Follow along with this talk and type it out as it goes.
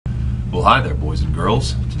Well, hi there, boys and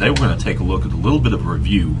girls. Today we're going to take a look at a little bit of a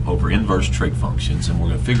review over inverse trig functions, and we're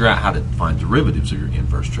going to figure out how to find derivatives of your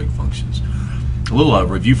inverse trig functions. A little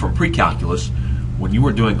review from pre-calculus. When you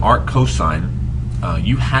were doing arc cosine,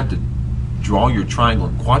 you had to draw your triangle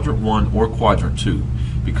in quadrant 1 or quadrant 2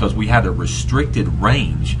 because we had a restricted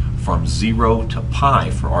range from 0 to pi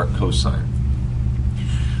for arc cosine.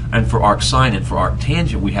 And for arcsine and for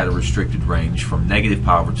arctangent, we had a restricted range from negative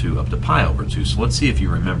pi over 2 up to pi over 2. So let's see if you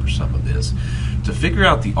remember some of this. To figure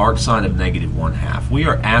out the arcsine of negative 1/2, we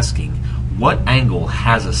are asking what angle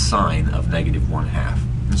has a sine of negative 1/2.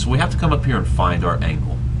 And so we have to come up here and find our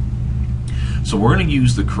angle. So we're going to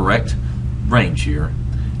use the correct range here.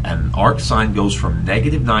 And arcsine goes from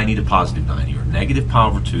negative 90 to positive 90, or negative pi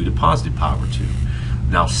over 2 to positive pi over 2.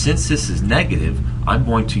 Now, since this is negative, I'm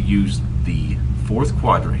going to use the fourth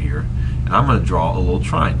quadrant here, and I'm going to draw a little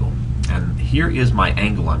triangle. And here is my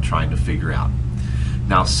angle I'm trying to figure out.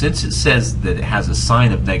 Now, since it says that it has a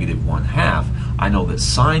sine of negative 1/2, I know that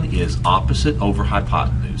sine is opposite over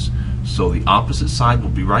hypotenuse. So the opposite side will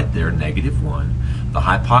be right there, negative 1. The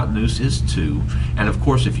hypotenuse is 2. And of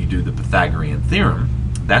course, if you do the Pythagorean theorem,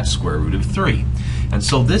 that's square root of 3. And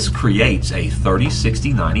so this creates a 30,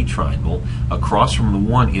 60, 90 triangle. Across from the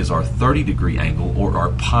 1 is our 30-degree angle, or our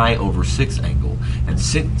pi over 6 angle. And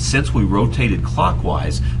since we rotated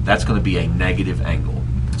clockwise, that's going to be a negative angle.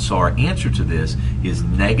 So our answer to this is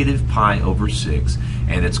negative pi over 6.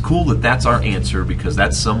 And it's cool that that's our answer because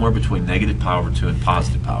that's somewhere between negative pi over 2 and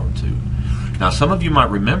positive pi over 2. Now, some of you might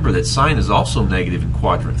remember that sine is also negative in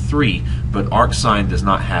quadrant 3, but arcsine does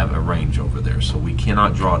not have a range over there, so we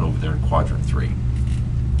cannot draw it over there in quadrant 3.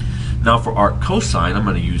 Now, for arc cosine, I'm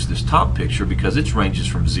going to use this top picture because its range is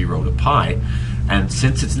from 0 to pi, and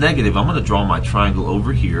since it's negative, I'm going to draw my triangle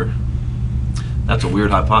over here. That's a weird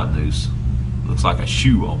hypotenuse. Looks like a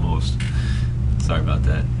shoe almost. Sorry about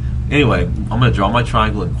that. Anyway, I'm going to draw my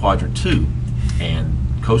triangle in quadrant 2, and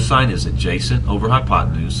cosine is adjacent over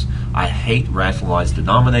hypotenuse. I hate rationalized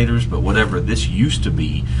denominators, but whatever, this used to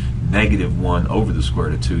be negative 1 over the square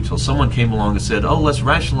root of 2 till someone came along and said, oh, let's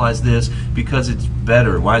rationalize this because it's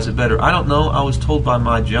better. Why is it better? I don't know. I was told by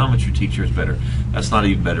my geometry teacher it's better. That's not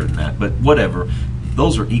even better than that, but whatever.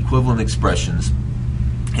 Those are equivalent expressions.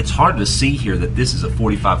 It's hard to see here that this is a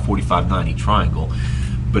 45, 45, 90 triangle,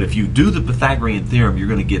 but if you do the Pythagorean theorem, you're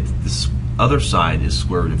going to get this other side is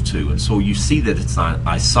square root of 2, and so you see that it's not an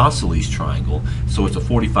isosceles triangle, so it's a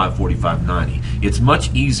 45, 45, 90. It's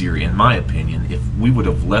much easier, in my opinion, if we would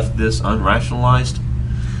have left this unrationalized.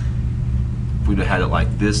 If we'd have had it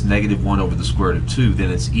like this, negative 1 over the square root of 2, then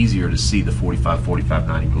it's easier to see the 45, 45,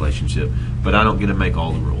 90 relationship, but I don't get to make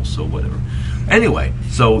all the rules, so whatever. Anyway,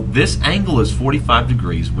 so this angle is 45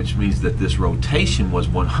 degrees, which means that this rotation was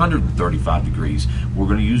 135 degrees. We're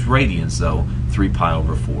going to use radians, though, 3 pi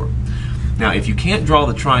over 4. Now, if you can't draw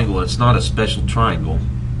the triangle, it's not a special triangle,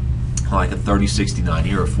 like a 30, 60,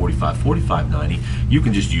 90 or a 45, 45, 90, you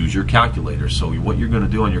can just use your calculator. So what you're going to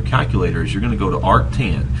do on your calculator is you're going to go to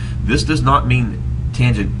arctan. This does not mean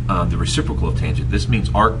tangent, the reciprocal of tangent. This means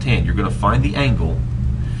arctan. You're going to find the angle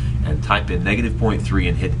and type in negative 0.3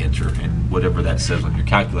 and hit enter, and whatever that says on your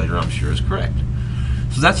calculator, I'm sure is correct.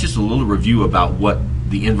 So that's just a little review about what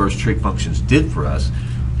the inverse trig functions did for us.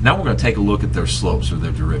 Now we're going to take a look at their slopes or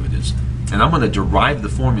their derivatives. And I'm going to derive the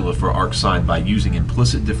formula for arcsine by using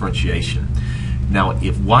implicit differentiation. Now,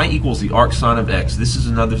 if y equals the arcsine of x, this is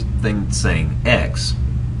another thing saying x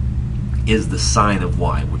is the sine of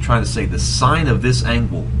y. We're trying to say the sine of this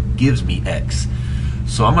angle gives me x.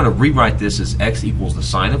 So I'm going to rewrite this as x equals the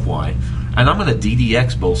sine of y, and I'm going to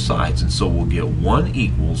ddx both sides, and so we'll get 1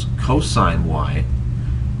 equals cosine y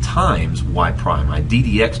times y prime. I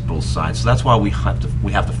ddx both sides, so that's why we have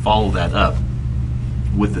to follow that up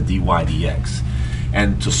with the dy dx.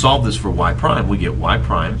 And to solve this for y prime, we get y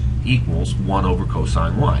prime equals 1 over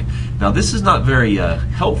cosine y. Now, this is not very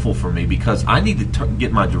helpful for me because I need to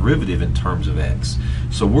get my derivative in terms of x.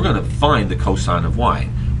 So we're going to find the cosine of y.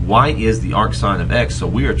 Y is the arcsine of x, so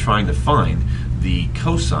we are trying to find the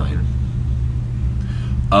cosine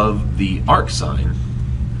of the arcsine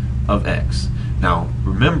of x. Now,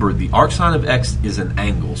 remember, the arcsine of x is an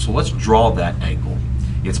angle, so let's draw that angle.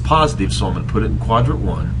 It's positive, so I'm going to put it in quadrant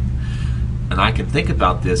 1. And I can think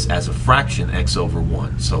about this as a fraction x over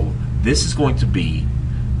 1. So this is going to be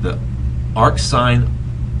the arcsine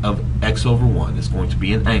of x over 1. It's going to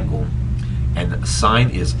be an angle. And sine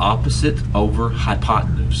is opposite over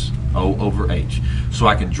hypotenuse, O over h. So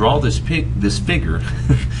I can draw this figure,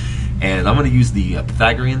 and I'm going to use the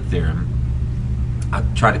Pythagorean theorem. I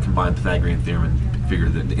try to combine Pythagorean theorem and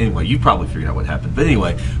figured that, anyway, you probably figured out what happened. But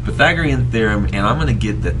anyway, Pythagorean theorem, and I'm going to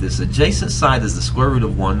get that this adjacent side is the square root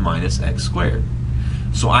of 1 minus x squared.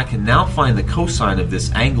 So I can now find the cosine of this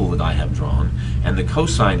angle that I have drawn, and the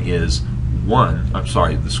cosine is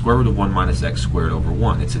the square root of 1 minus x squared over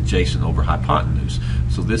 1. It's adjacent over hypotenuse.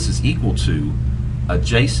 So this is equal to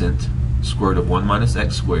adjacent square root of 1 minus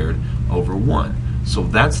x squared over 1. So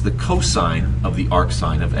that's the cosine of the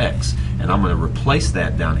arcsine of x. And I'm going to replace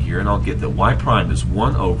that down here, and I'll get that y prime is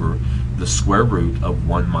 1 over the square root of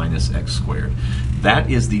 1 minus x squared.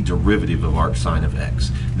 That is the derivative of arcsine of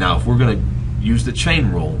x. Now, if we're going to use the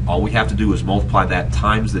chain rule, all we have to do is multiply that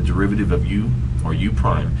times the derivative of u, or u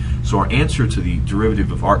prime. So our answer to the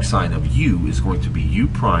derivative of arcsine of u is going to be u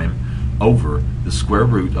prime over the square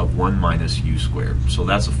root of 1 minus u squared. So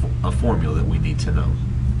that's a formula that we need to know.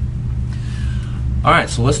 All right,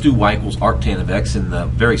 so let's do y equals arctan of x in a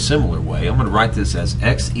very similar way. I'm going to write this as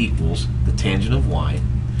x equals the tangent of y,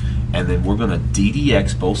 and then we're going to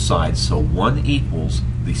ddx both sides, so 1 equals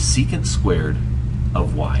the secant squared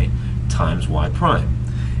of y times y prime.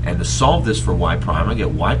 And to solve this for y prime, I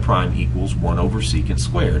get y prime equals 1 over secant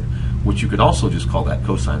squared, which you could also just call that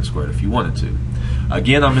cosine squared if you wanted to.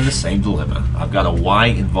 Again, I'm in the same dilemma. I've got a y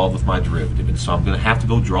involved with my derivative, and so I'm going to have to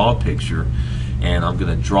go draw a picture, and I'm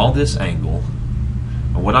going to draw this angle.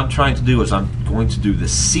 And what I'm trying to do is I'm going to do the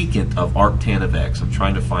secant of arctan of x. I'm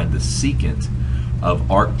trying to find the secant of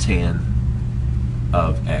arctan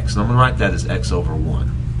of x. And I'm going to write that as x over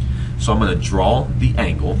 1. So I'm going to draw the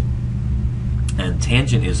angle, and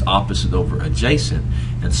tangent is opposite over adjacent.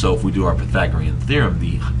 And so if we do our Pythagorean theorem,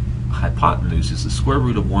 the hypotenuse is the square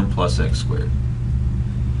root of 1 plus x squared.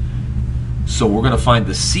 So we're going to find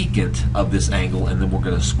the secant of this angle, and then we're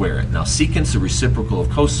going to square it. Now, secant's the reciprocal of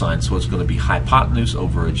cosine, so it's going to be hypotenuse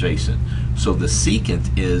over adjacent. So the secant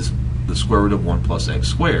is the square root of 1 plus x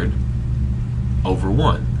squared over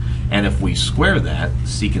 1. And if we square that,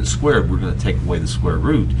 secant squared, we're going to take away the square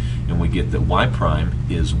root, and we get that y prime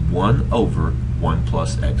is 1 over 1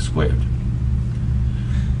 plus x squared.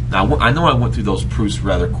 Now, I know I went through those proofs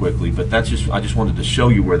rather quickly, but I just wanted to show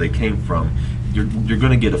you where they came from. You're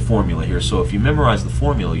going to get a formula here, so if you memorize the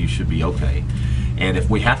formula, you should be okay. And if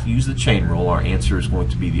we have to use the chain rule, our answer is going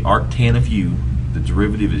to be the arctan of u. The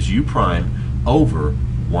derivative is u prime over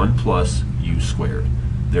 1 plus u squared.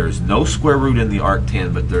 There is no square root in the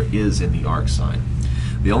arctan, but there is in the arcsine.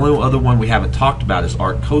 The only other one we haven't talked about is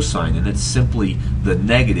arccosine, and it's simply the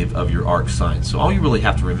negative of your arcsine. So all you really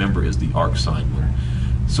have to remember is the arcsine one.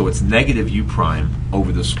 So it's negative u prime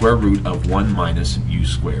over the square root of 1 minus u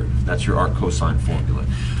squared. That's your arccosine formula.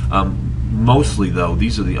 Mostly, though,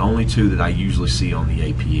 these are the only two that I usually see on the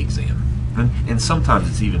AP exam. And sometimes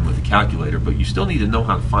it's even with a calculator, but you still need to know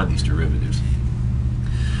how to find these derivatives.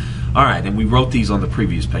 All right, and we wrote these on the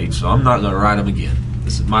previous page, so I'm not going to write them again.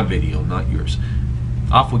 This is my video, not yours.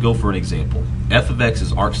 Off we go for an example. F of x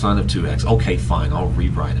is arcsine of 2x. Okay, fine, I'll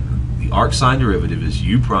rewrite it. The arcsine derivative is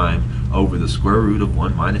u prime over the square root of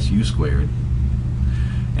 1 minus u squared.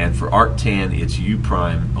 And for arctan, it's u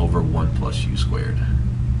prime over 1 plus u squared.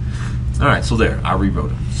 All right, so there, I rewrote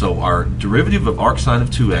them. So our derivative of arcsine of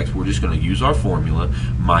 2x, we're just going to use our formula.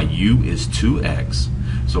 My u is 2x.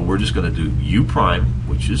 So we're just going to do u prime,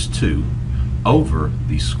 which is 2, over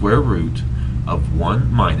the square root of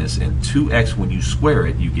 1 minus, and 2x, when you square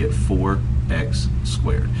it, you get 4x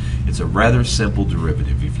squared. It's a rather simple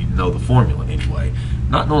derivative if you know the formula anyway.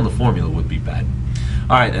 Not knowing the formula would be bad.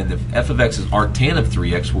 All right, and if f of x is arctan of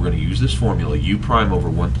 3x, we're going to use this formula, u prime over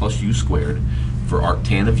 1 plus u squared, for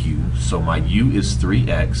arctan of u. So my u is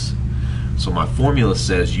 3x. So my formula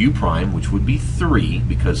says u prime, which would be 3,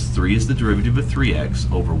 because 3 is the derivative of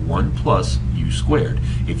 3x, over 1 plus u squared.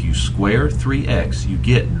 If you square 3x, you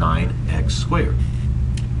get 9x squared.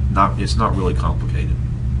 It's not really complicated.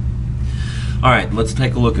 All right, let's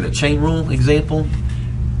take a look at a chain rule example.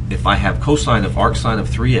 If I have cosine of arcsine of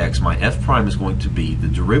 3x, my f prime is going to be the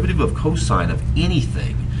derivative of cosine of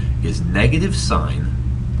anything is negative sine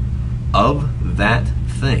of that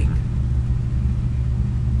thing,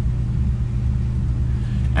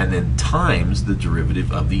 and then times the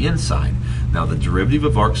derivative of the inside. Now the derivative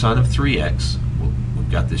of arcsine of 3x,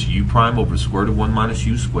 we've got this u prime over the square root of 1 minus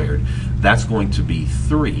u squared. That's going to be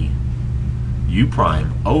 3 u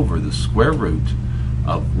prime over the square root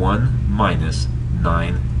of 1 minus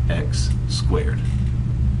 9x squared.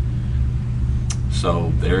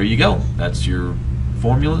 So there you go. That's your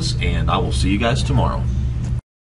formulas, and I will see you guys tomorrow.